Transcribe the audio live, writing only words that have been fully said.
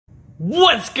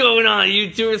What's going on,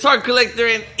 YouTube? It's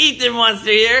Hardcorllector and Ethan Monster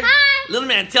here. Hi. Little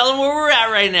man, tell them where we're at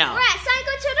right now. We're at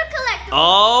Psycho Turtle Collectibles.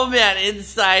 Oh man,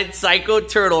 inside Psycho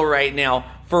Turtle right now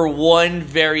for one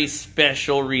very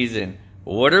special reason.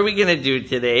 What are we gonna do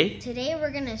today? Today we're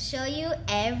gonna show you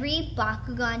every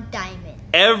Bakugan diamond.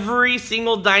 Every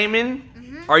single diamond?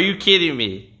 Are you kidding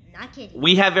me? Not kidding.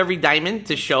 We have every diamond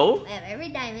to show? We have every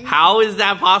diamond. How is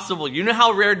that possible? You know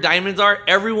how rare diamonds are?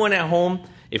 Everyone at home,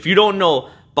 if you don't know,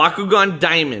 Bakugan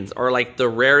diamonds are like the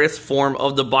rarest form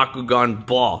of the Bakugan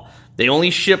ball. They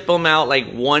only ship them out like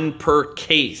one per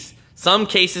case. Some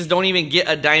cases don't even get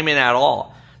a diamond at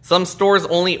all. Some stores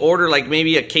only order like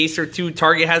maybe a case or two.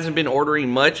 Target hasn't been ordering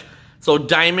much. So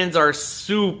diamonds are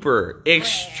super,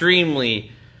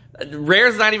 extremely rare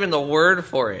is not even the word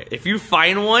for it. If you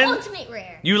find one, ultimate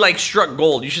rare. You like struck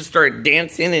gold. You should start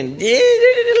dancing and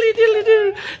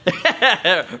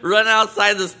run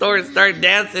outside the store and start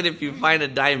dancing if you find a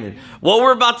diamond. What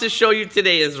we're about to show you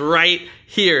today is right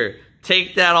here.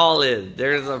 Take that all in.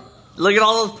 Look at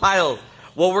all those piles.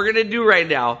 What we're gonna do right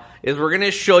now is we're gonna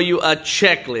show you a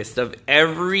checklist of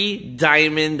every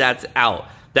diamond that's out.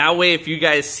 That way, if you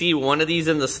guys see one of these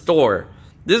in the store,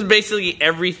 this is basically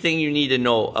everything you need to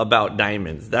know about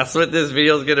diamonds. That's what this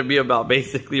video is going to be about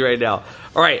basically right now.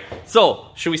 All right, so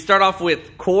should we start off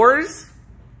with cores,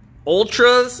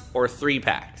 ultras, or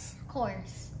 3-packs?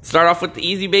 Cores. Start off with the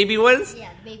easy baby ones?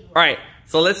 Yeah, the baby ones. All right,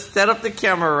 so let's set up the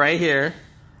camera right here.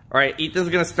 All right, Ethan's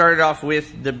going to start it off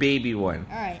with the baby one.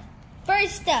 All right,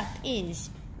 first up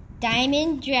is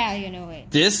Diamond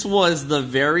Dragonoid. This was the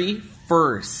very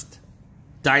first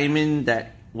diamond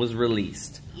that was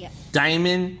released. Yeah.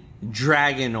 Diamond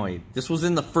Dragonoid. This was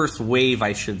in the first wave,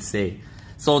 I should say.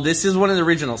 So this is one of the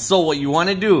originals. So what you want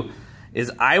to do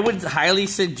is I would highly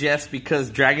suggest, because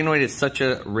Dragonoid is such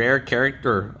a rare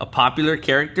character, a popular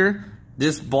character,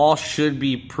 this ball should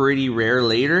be pretty rare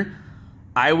later.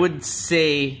 I would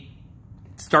say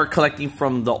start collecting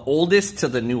from the oldest to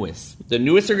the newest. The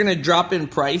newest are going to drop in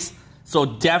price. So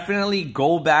definitely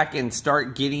go back and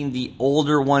start getting the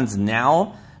older ones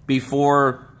now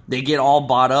before they get all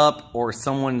bought up or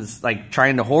someone's like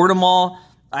trying to hoard them all.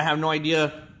 I have no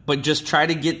idea, but just try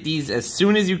to get these as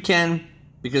soon as you can,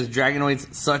 because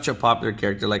Dragonoid's such a popular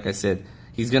character. Like I said,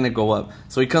 he's gonna go up.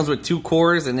 So he comes with 2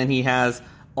 cores, and then he has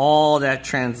all that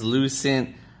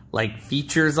translucent like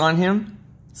features on him.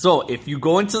 So if you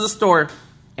go into the store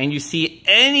and you see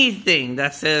anything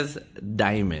that says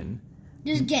diamond,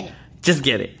 just get it. Just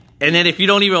get it. And then if you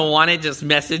don't even want it, just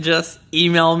message us,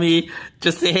 email me,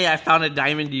 just say, hey, I found a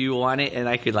diamond, do you want it? And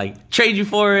I could like trade you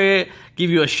for it,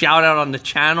 give you a shout out on the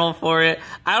channel for it.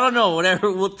 I don't know,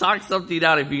 whatever, we'll talk something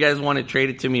out if you guys want to trade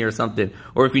it to me or something.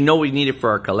 Or if you know we need it for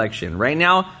our collection. Right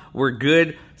now, we're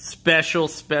good. Special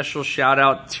shout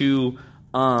out to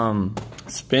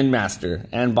Spin Master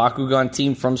and Bakugan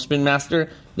team from Spin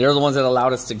Master. They're the ones that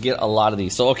allowed us to get a lot of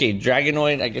these. So okay,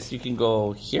 Dragonoid, I guess you can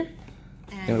go here.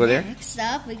 Can go there? Next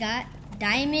up, we got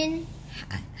Diamond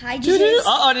Hydrus.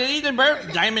 Uh-oh, did Ethan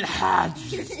burp? Diamond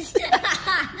Hydrus.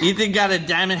 Ethan got a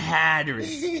Diamond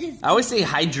Hydrus. I always say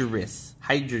Hydrus.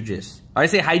 Hydrus. I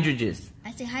say Hydrus.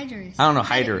 I say Hydrus. I don't know,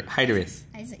 Hydrus. Hydrus.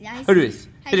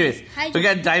 We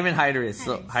got Diamond Hydrus.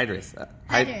 So, Hydrus.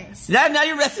 Hydrus. Now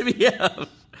you're messing me up.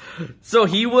 So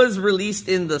he was released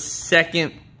in the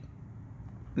second,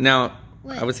 I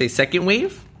would say second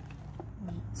wave.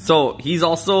 So he's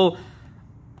also...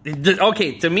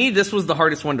 Okay, to me, this was the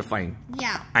hardest one to find.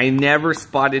 Yeah. I never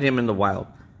spotted him in the wild.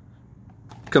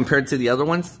 Compared to the other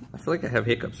ones, I feel like I have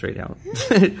hiccups right now.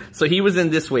 So he was in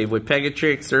this wave with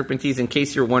Pegatrix, Serpentines. In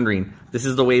case you're wondering, this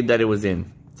is the wave that it was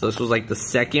in. So this was like the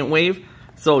second wave.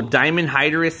 So Diamond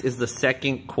Hydrus is the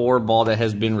second core ball that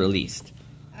has been released.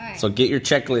 All right. So get your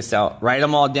checklist out. Write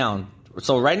them all down.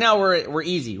 So right now we're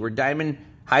easy. We're Diamond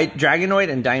Dragonoid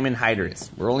and Diamond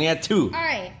Hydrus. We're only at 2. All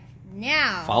right.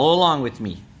 Now. Follow along with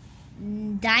me.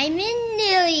 Diamond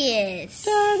Nilius.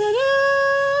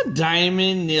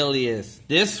 Diamond Nilius.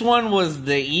 This one was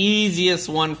the easiest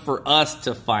one for us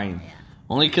to find. Yeah.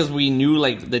 Only because we knew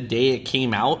like the day it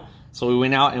came out. So we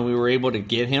went out and we were able to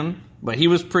get him. But he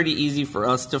was pretty easy for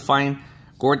us to find.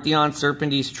 Gortheon,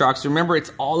 Serpentines, Trox. Remember,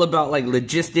 it's all about like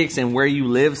logistics and where you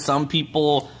live. Some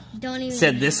people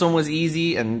said this one was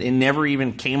easy and it never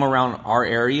even came around our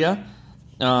area.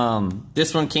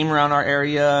 This one came around our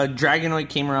area. Dragonoid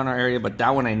came around our area, but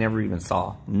that one I never even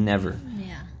saw. Never.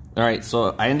 Yeah. All right,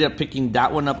 so I ended up picking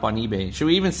that one up on eBay. Should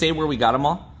we even say where we got them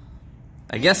all?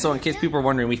 I guess so, in case people are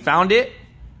wondering. We found it,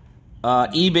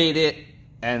 eBayed it,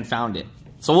 and found it.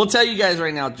 So we'll tell you guys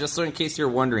right now, just so in case you're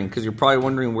wondering, because you're probably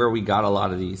wondering where we got a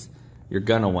lot of these. You're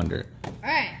gonna wonder. All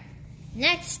right.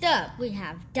 Next up, we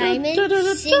have Diamond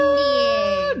Cindy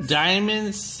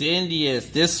Diamond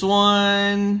Syndius. This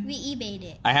one... We eBayed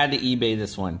it. I had to eBay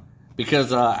this one.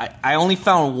 Because I only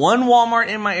found one Walmart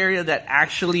in my area that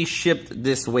actually shipped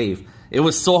this wave. It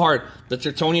was so hard. The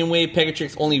Tertonian wave,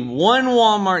 Pegatrix, only one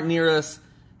Walmart near us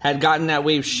had gotten that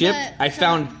wave shipped. I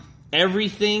found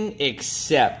everything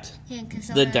except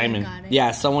the diamond.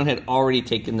 Yeah, someone had already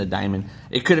taken the diamond.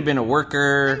 It could have been a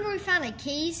worker. Remember we found a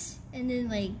case and then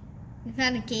like we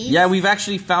found a case? Yeah, we've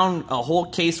actually found a whole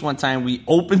case one time. We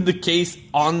opened the case at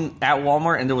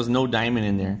Walmart and there was no diamond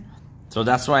in there. So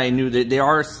that's why I knew that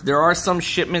there are some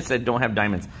shipments that don't have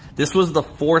diamonds. This was the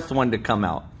fourth one to come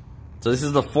out. So this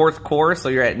is the fourth core. So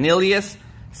you're at Nilius,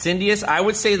 Syndius. I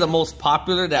would say the most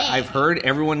popular that I've heard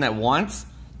everyone that wants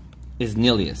is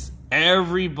Nilius.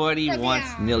 Everybody wants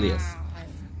Nilius.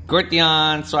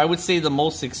 Gortion. So I would say the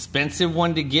most expensive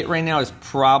one to get right now is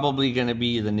probably going to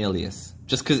be the Nilius.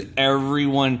 Just because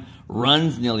everyone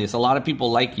runs Nilius. A lot of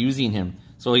people like using him.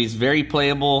 So he's very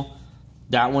playable.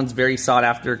 That one's very sought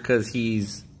after because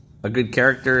he's a good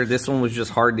character. This one was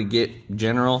just hard to get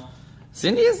general.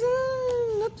 Syndius,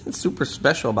 nothing super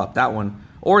special about that one.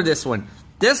 Or this one.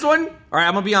 This one, all right,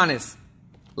 I'm going to be honest.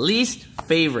 Least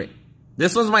favorite.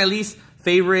 This one's my least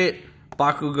favorite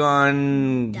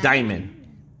Bakugan Diamond.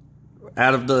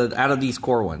 Out of these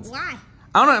core ones. Why?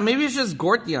 I don't know. Maybe it's just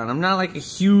Gortion. I'm not like a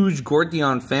huge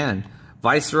Gortion fan.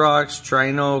 Vicerox,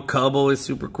 Trino, Cubbo is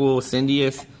super cool.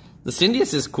 Syndius. The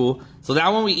Syndius is cool. So that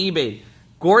one we eBayed.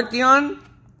 Gortion,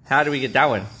 how do we get that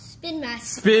one? Spin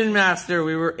Master. Spin Master.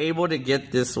 We were able to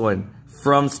get this one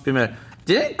from Spin Master.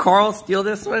 Didn't Carl steal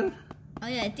this one? Oh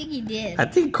yeah, I think he did. I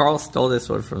think Carl stole this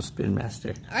one from Spin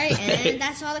Master. Alright, and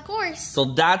that's all the cores. So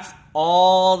that's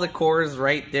all the cores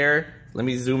right there. Let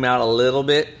me zoom out a little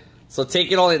bit. So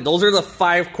take it all in. Those are the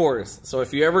 5 cores. So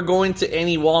if you ever go into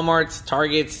any Walmarts,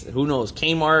 Targets, who knows,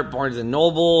 Kmart, Barnes &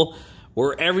 Noble,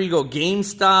 wherever you go,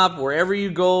 GameStop, wherever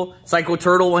you go, Psycho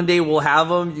Turtle one day will have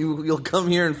them. You'll come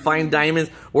here and find diamonds.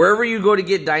 Wherever you go to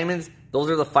get diamonds, those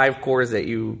are the 5 cores that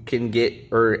you can get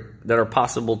or that are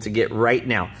possible to get right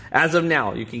now. As of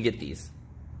now, you can get these.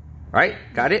 All right?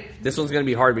 Got it? This one's going to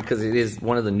be hard because it is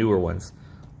one of the newer ones.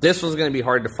 This one's going to be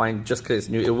hard to find just because it's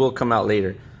new. It will come out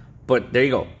later. But there you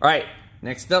go. All right.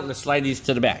 Next up, let's slide these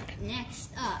to the back.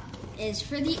 Next up is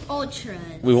for the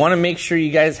Ultras. We want to make sure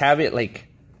you guys have it like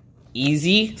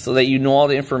easy so that you know all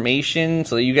the information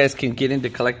so that you guys can get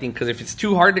into collecting. Because if it's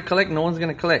too hard to collect, no one's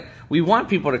going to collect. We want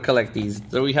people to collect these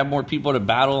so we have more people to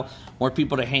battle, more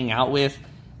people to hang out with.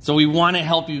 So we want to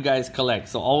help you guys collect.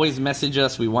 So always message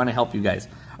us. We want to help you guys.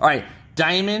 All right.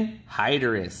 Diamond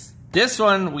Hyderus. This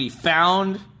one we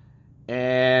found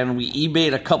and we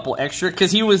eBayed a couple extra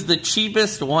because he was the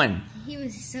cheapest one. He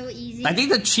was so easy. I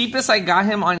think the cheapest I got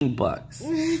him on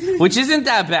 $10, which isn't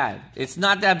that bad. It's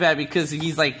not that bad because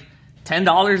he's like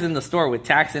 $10 in the store with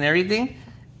tax and everything.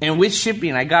 And with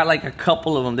shipping, I got like a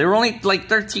couple of them. They were only like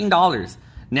 $13.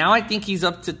 Now I think he's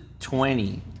up to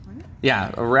 $20.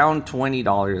 Yeah, around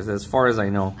 $20 as far as I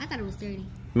know. I thought it was 30.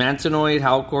 Mantanoid,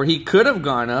 Halcor. He could have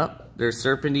gone up. There's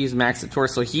Serpentes, Maxitor.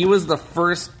 So he was the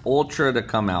first Ultra to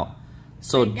come out.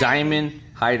 So Diamond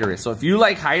Hyderus. So if you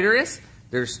like Hyderus,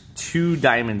 there's 2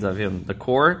 diamonds of him. The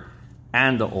core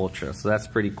and the Ultra. So that's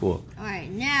pretty cool. Alright,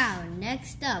 now,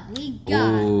 next up, we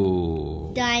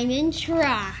got Diamond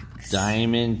Trox.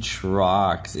 Diamond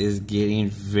Trox is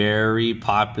getting very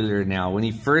popular now. When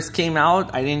he first came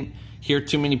out, I didn't hear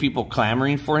too many people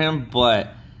clamoring for him,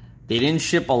 but they didn't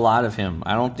ship a lot of him.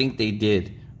 I don't think they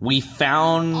did. We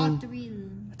found... all 3 of them.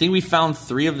 I think we found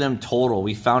 3 of them total.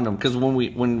 We found them because when we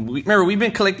remember, we've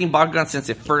been collecting Bakugan since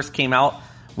it first came out.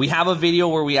 We have a video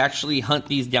where we actually hunt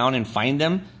these down and find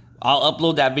them. I'll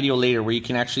upload that video later where you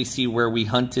can actually see where we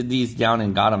hunted these down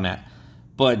and got them at.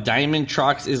 But Diamond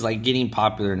Trox is like getting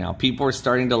popular now. People are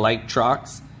starting to like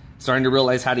Trox, starting to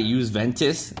realize how to use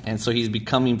Ventus, and so he's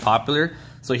becoming popular.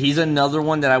 So he's another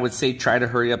one that I would say try to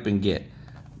hurry up and get.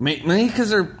 Mainly because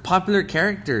they're popular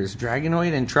characters,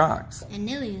 Dragonoid and Trox. And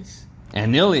Nilius.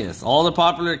 And Nilius, all the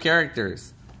popular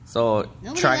characters. So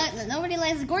nobody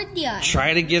likes Gortion.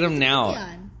 Try to get them now.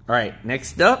 All right,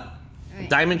 next up,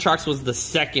 Diamond Trox was the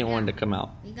second one to come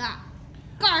out. We got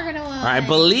Garganoid. All right, I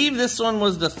believe this one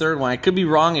was the third one. I could be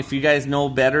wrong. If you guys know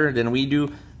better than we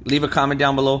do, leave a comment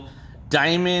down below.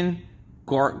 Diamond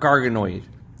Garganoid.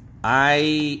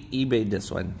 I eBayed this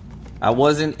one. I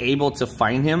wasn't able to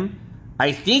find him.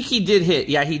 I think he did hit.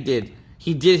 Yeah, he did.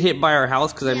 He did hit by our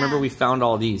house because I remember we found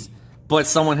all these. But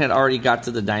someone had already got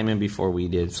to the diamond before we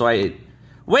did. So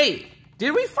wait,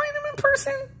 did we find him in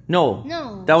person? No.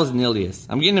 No. That was Nilius.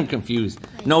 I'm getting him confused.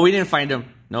 No, we didn't find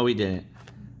him. No, we didn't.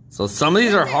 So some of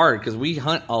these are hard because we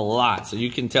hunt a lot. So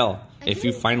you can tell if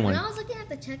you find one. When I was looking at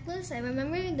the checklist, I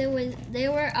remember there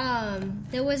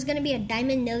was gonna be a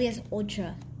Diamond Nilius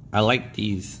Ultra. I like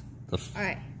these. All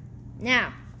right,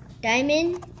 now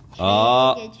Diamond.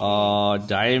 Diamond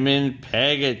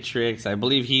Pegatrix. I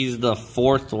believe he's the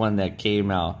 4th one that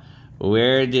came out.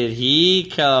 Where did he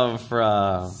come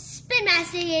from? Spin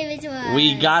Master gave it to us.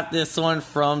 We got this one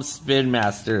from Spin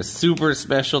Master. Super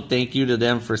special thank you to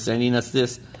them for sending us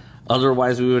this.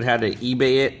 Otherwise, we would have had to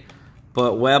eBay it.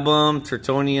 But Webum,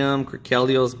 Tertonium,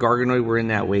 Cricelios, Garganoid were in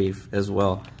that wave as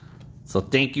well. So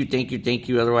thank you, thank you, thank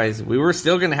you. Otherwise, we were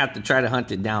still going to have to try to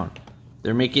hunt it down.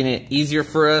 They're making it easier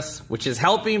for us, which is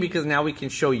helping because now we can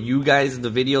show you guys the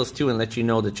videos too and let you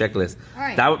know the checklist. All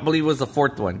right. That, I believe, was the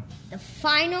 4th one. The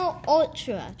final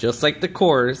Ultra. Just like the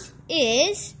cores.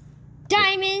 Is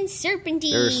Diamond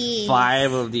Serpentine. There's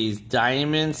 5 of these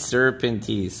Diamond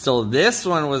Serpentines. So this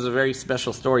one was a very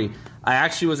special story. I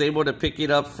actually was able to pick it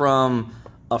up from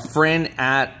a friend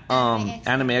at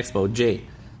Anime Expo, Jay.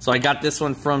 So I got this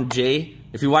one from Jay.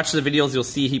 If you watch the videos, you'll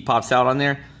see he pops out on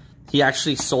there. He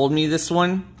actually sold me this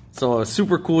one. So a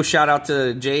super cool shout out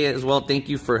to Jay as well. Thank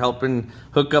you for helping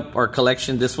hook up our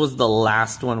collection. This was the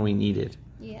last one we needed.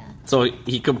 Yeah. So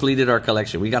he completed our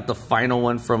collection. We got the final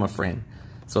one from a friend.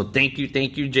 So thank you,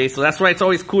 Jay. So that's why it's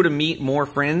always cool to meet more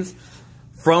friends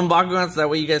from Bakugan. So that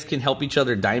way you guys can help each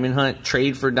other diamond hunt,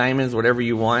 trade for diamonds, whatever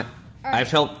you want. Right. I've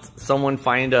helped someone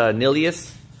find a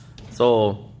Nilius.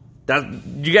 So that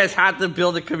you guys have to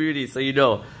build a community so you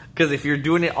know. Because if you're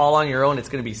doing it all on your own, it's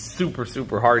going to be super,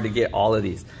 super hard to get all of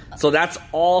these. So that's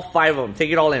all 5 of them.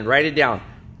 Take it all in. Write it down.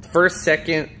 1st,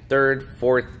 2nd, 3rd,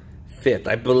 4th, 5th.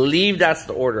 I believe that's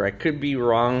the order. I could be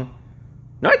wrong.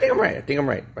 No, I think I'm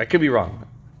right. I could be wrong.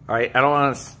 All right. I don't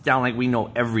want to sound like we know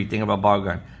everything about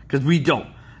Bakugan. Because we don't.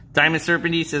 Diamond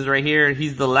Serpentine says right here,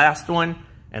 he's the last one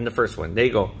and the 1st one. There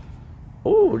you go.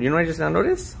 Oh, you know what I just now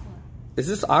noticed? Is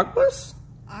this Aquas?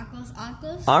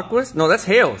 Aquas? No, that's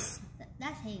Hales.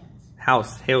 That's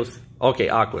Hales. Hales. Okay,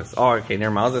 Aquas. Oh, okay,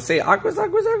 never mind. I was going to say Aquas.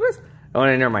 Oh,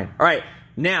 never mind. All right,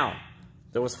 now,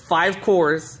 there was 5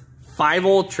 cores, 5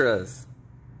 ultras.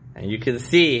 And you can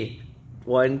see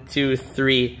 1, 2,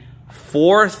 3,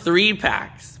 4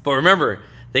 3-packs. But remember,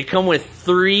 they come with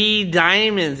 3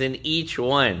 diamonds in each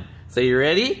one. So you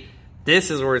ready?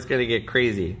 This is where it's going to get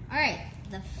crazy. All right,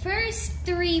 the first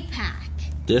 3-pack.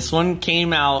 This one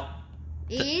came out.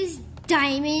 Is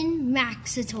Diamond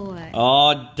Maxitor.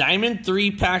 Oh, Diamond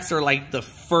 3-packs are like the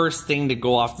first thing to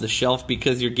go off the shelf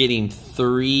because you're getting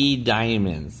 3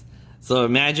 diamonds. So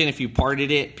imagine if you parted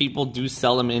it, people do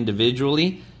sell them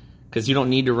individually because you don't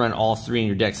need to run all 3 in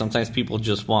your deck. Sometimes people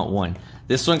just want 1.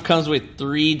 This one comes with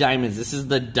 3 diamonds. This is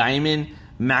the Diamond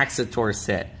Maxitor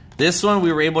set. This one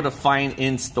we were able to find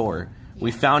in store.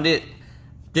 We found it.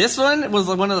 This one was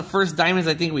one of the first diamonds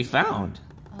I think we found.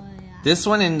 This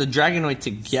one and the Dragonoid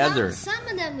together. Some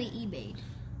of them we eBayed.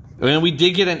 And we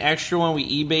did get an extra one.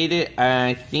 We eBayed it.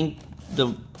 I think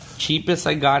the cheapest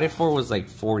I got it for was like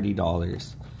 $40.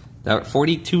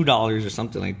 $42 or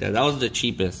something like that. That was the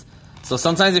cheapest. So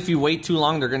sometimes if you wait too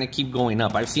long, they're going to keep going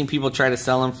up. I've seen people try to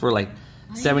sell them for like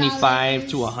 $75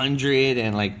 to $100.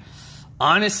 And like,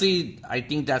 honestly, I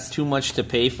think that's too much to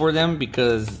pay for them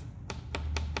because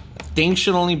things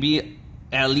should only be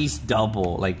at least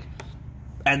double.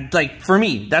 And like for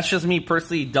me, that's just me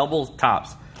personally, double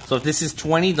tops. So if this is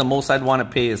 20, the most I'd want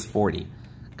to pay is 40.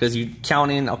 Because you count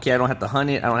in, okay, I don't have to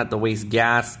hunt it. I don't have to waste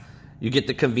gas. You get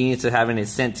the convenience of having it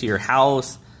sent to your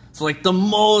house. So like the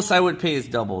most I would pay is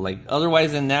double. Like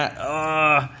otherwise than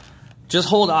that, just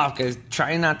hold off, guys.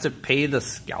 Try not to pay the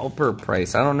scalper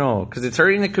price. I don't know. Because it's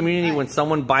hurting the community when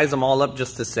someone buys them all up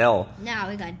just to sell. Now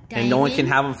we got Diamond. And no one can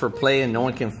have them for play and no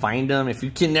one can find them. If you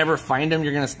can never find them,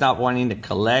 you're going to stop wanting to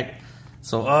collect.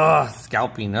 So,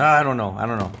 scalping. I don't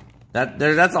know.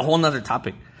 That's a whole nother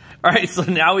topic. All right, so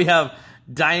now we have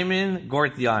Diamond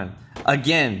Gortheon.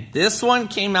 Again, this one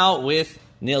came out with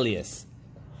Nilius.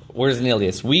 Where's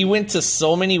Nilius? We went to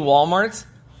so many Walmarts,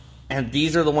 and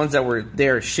these are the ones that were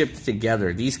there shipped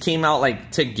together. These came out like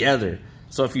together.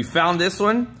 So if you found this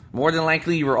one, more than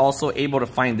likely you were also able to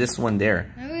find this one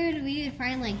there. Remember we would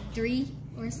find like 3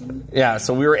 or something? Yeah,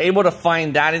 so we were able to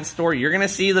find that in store. You're going to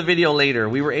see the video later.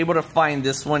 We were able to find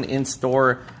this one in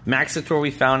store. Maxitor we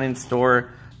found in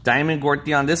store. Diamond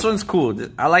Gortheon. This one's cool.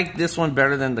 I like this one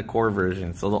better than the core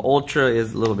version. So the Ultra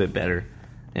is a little bit better,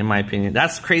 in my opinion.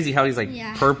 That's crazy how he's like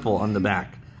purple on the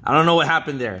back. I don't know what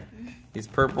happened there. He's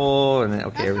purple and then,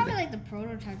 okay. That's probably like the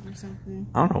prototype or something.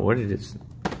 I don't know what it is.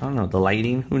 I don't know. The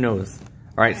lighting? Who knows?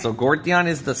 All right, so Gortheon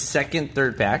is the second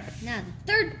 3-pack. Now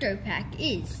the third pack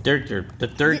is... The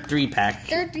third 3-pack.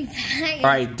 Third 3-pack. All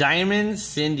right, Diamond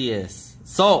Syndius.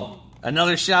 So,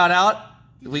 another shout out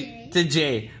to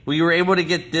Jay. We were able to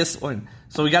get this one.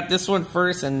 So we got this one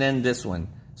first and then this one.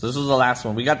 So this was the last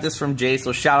one. We got this from Jay,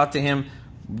 so shout out to him.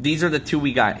 These are the two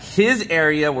we got. His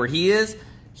area where he is,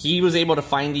 he was able to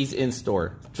find these in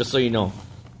store, just so you know.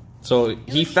 So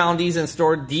he found these in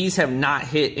store. These have not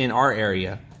hit in our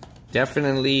area.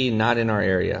 Definitely not in our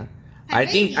area. I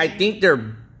think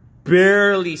they're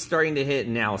barely starting to hit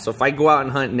now. So if I go out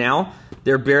and hunt now,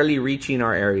 they're barely reaching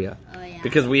our area. Oh, yeah.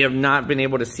 Because we have not been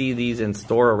able to see these in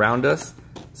store around us.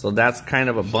 So that's kind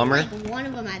of a bummer. Like one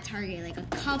of them at Target, like a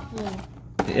couple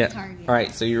at Target. All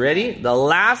right, so you ready? The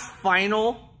last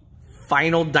final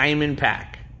diamond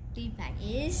pack. 3-pack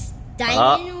is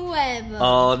Diamond Web.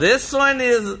 Oh, this one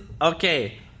is,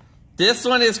 okay. This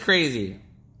one is crazy.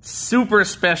 Super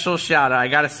special shout out, I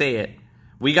gotta say it.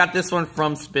 We got this one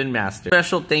from Spin Master.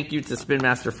 Special thank you to Spin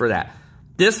Master for that.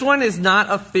 This one is not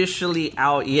officially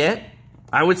out yet.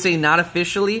 I would say not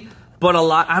officially, but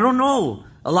I don't know.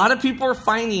 A lot of people are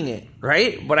finding it,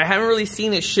 right? But I haven't really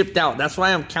seen it shipped out. That's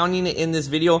why I'm counting it in this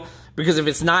video, because if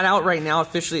it's not out right now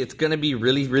officially, it's gonna be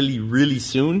really, really, really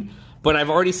soon. But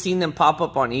I've already seen them pop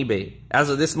up on eBay.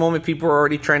 As of this moment, people are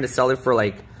already trying to sell it for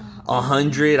like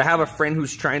 100. I have a friend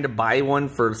who's trying to buy one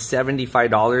for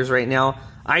 $75 right now.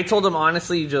 I told him,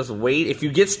 honestly, just wait. If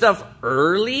you get stuff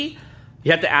early,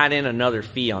 you have to add in another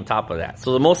fee on top of that.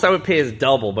 So the most I would pay is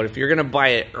double. But if you're going to buy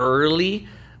it early,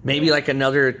 maybe like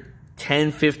another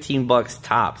 10, 15 bucks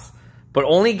tops. But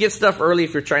only get stuff early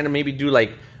if you're trying to maybe do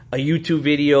like a YouTube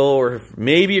video, or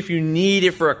maybe if you need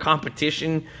it for a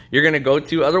competition you're going to go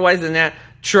to. Otherwise than that,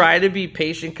 try to be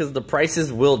patient because the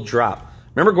prices will drop.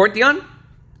 Remember Gortheon?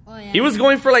 Oh, yeah. He was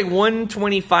going for like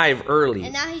 125 early.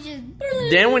 And now he just...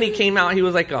 Then when he came out, he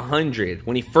was like 100.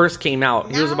 When he first came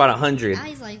out, he was about 100. Now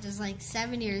he's like just like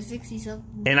 70 or 60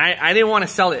 something. And I didn't want to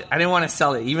sell it. I didn't want to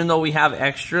sell it. Even though we have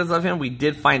extras of him, we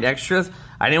did find extras.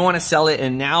 I didn't want to sell it.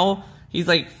 And now he's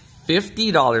like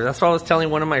 $50. That's what I was telling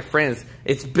one of my friends.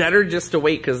 It's better just to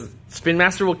wait because Spin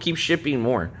Master will keep shipping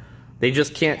more. They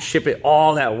just can't ship it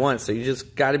all at once. So you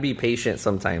just got to be patient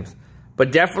sometimes.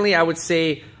 But definitely I would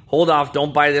say hold off.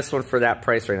 Don't buy this one for that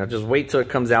price right now. Just wait till it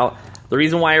comes out. The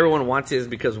reason why everyone wants it is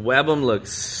because Web'em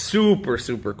looks super,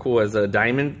 super cool as a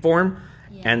diamond form.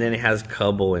 Yeah. And then it has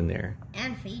Cubble in there.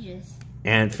 And Phages.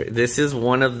 And this is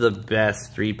one of the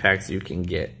best 3-packs you can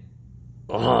get.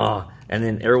 Oh, and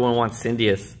then everyone wants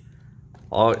Cyndius.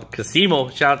 Oh, Casimo,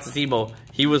 shout out to Casimo.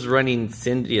 He was running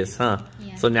Cyndius, huh?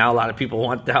 Yeah. So now a lot of people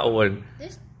want that one.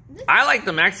 I like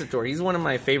the Maxitor. He's one of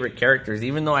my favorite characters.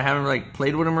 Even though I haven't like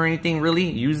played with him or anything, really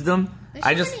used him.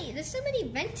 There's so many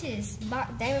Ventus.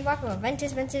 Diamond Bakugan.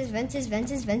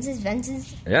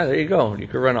 Ventus. Yeah, there you go. You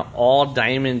could run an all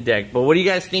diamond deck. But what do you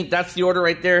guys think? That's the order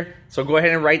right there. So go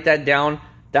ahead and write that down.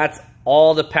 That's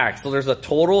all the packs. So there's a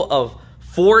total of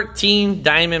 14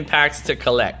 diamond packs to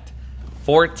collect.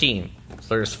 14.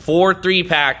 So there's 4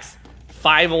 3-packs,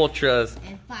 5 ultras,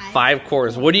 and 5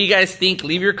 cores. What do you guys think?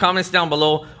 Leave your comments down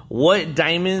below. What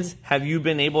diamonds have you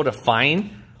been able to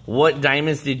find? What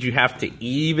diamonds did you have to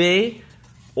eBay?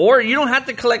 Or you don't have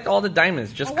to collect all the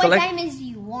diamonds. Just collect. What diamonds do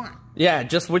you want? Yeah,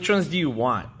 just which ones do you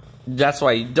want? That's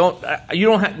why you don't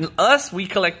have us. We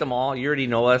collect them all. You already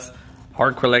know us,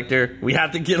 Hardcorllector. We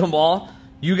have to get them all.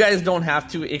 You guys don't have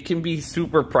to. It can be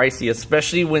super pricey,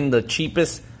 especially when the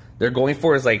cheapest they're going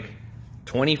for is like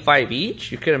 25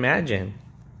 each. You could imagine.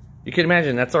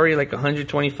 That's already like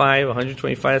 125,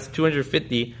 125. That's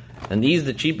 250. And these,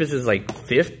 the cheapest is like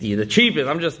 50. The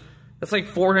cheapest, that's like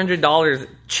 $400.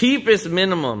 Cheapest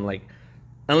minimum, like,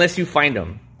 unless you find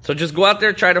them. So just go out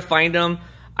there, try to find them.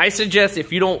 I suggest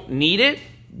if you don't need it,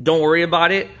 don't worry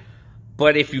about it.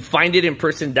 But if you find it in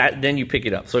person, then you pick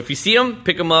it up. So if you see them,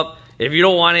 pick them up. If you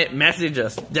don't want it, message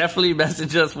us. Definitely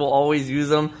message us. We'll always use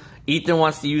them. Ethan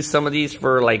wants to use some of these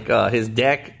for like his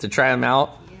deck to try them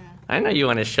out. Yeah. I know you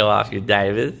want to show off your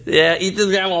diamonds. Yeah, Ethan's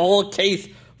gonna have a whole case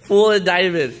full of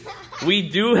diamonds. We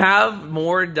do have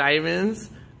more diamonds.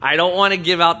 I don't want to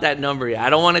give out that number yet. I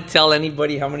don't want to tell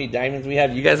anybody how many diamonds we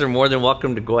have. You guys are more than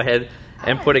welcome to go ahead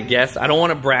and put a guess. I don't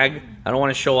want to brag. I don't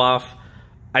want to show off.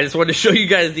 I just want to show you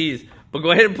guys these. But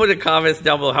go ahead and put the comments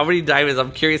down below. How many diamonds?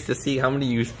 I'm curious to see how many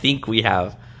you think we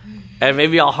have. And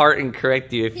maybe I'll heart and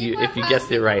correct you if you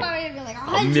guessed it right.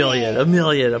 A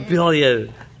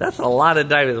billion. That's a lot of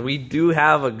diamonds. We do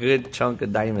have a good chunk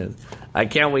of diamonds. I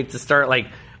can't wait to start like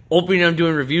opening them,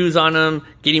 doing reviews on them,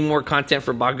 getting more content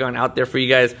for Bakugan out there for you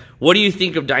guys. What do you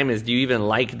think of diamonds? Do you even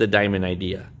like the diamond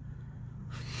idea?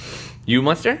 You,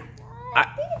 Monster?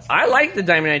 I like the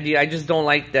diamond idea. I just don't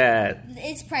like that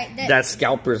that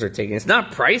scalpers are taking. It's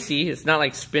not pricey. It's not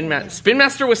like Spin Master. Spin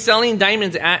Master was selling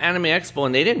diamonds at Anime Expo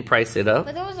and they didn't price it up.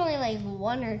 But there was only like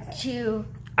 1 or 2.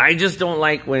 I just don't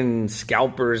like when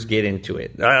scalpers get into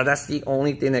it. That's the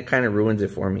only thing that kind of ruins it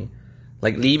for me.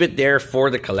 Like, leave it there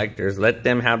for the collectors. Let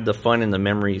them have the fun and the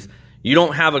memories. You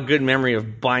don't have a good memory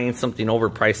of buying something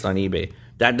overpriced on eBay.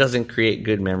 That doesn't create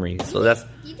good memories. So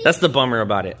that's the bummer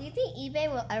about it. Do you think eBay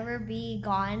will ever be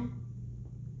gone?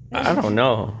 I don't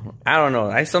know.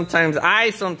 I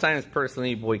sometimes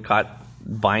personally boycott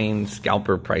buying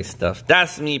scalper price stuff.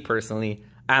 That's me personally.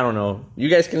 I don't know. You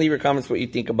guys can leave your comments what you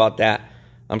think about that.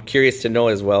 I'm curious to know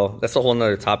as well. That's a whole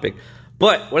nother topic.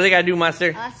 But what do they gotta do,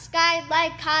 Master? Subscribe,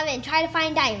 like, comment, try to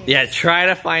find diamonds. Yeah, try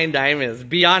to find diamonds.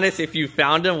 Be honest, if you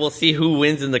found them, we'll see who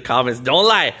wins in the comments. Don't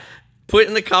lie. Put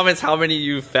in the comments how many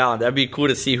you found. That'd be cool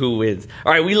to see who wins.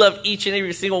 All right, we love each and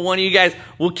every single one of you guys.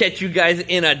 We'll catch you guys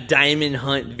in a diamond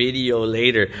hunt video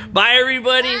later. Bye,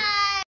 everybody. Bye.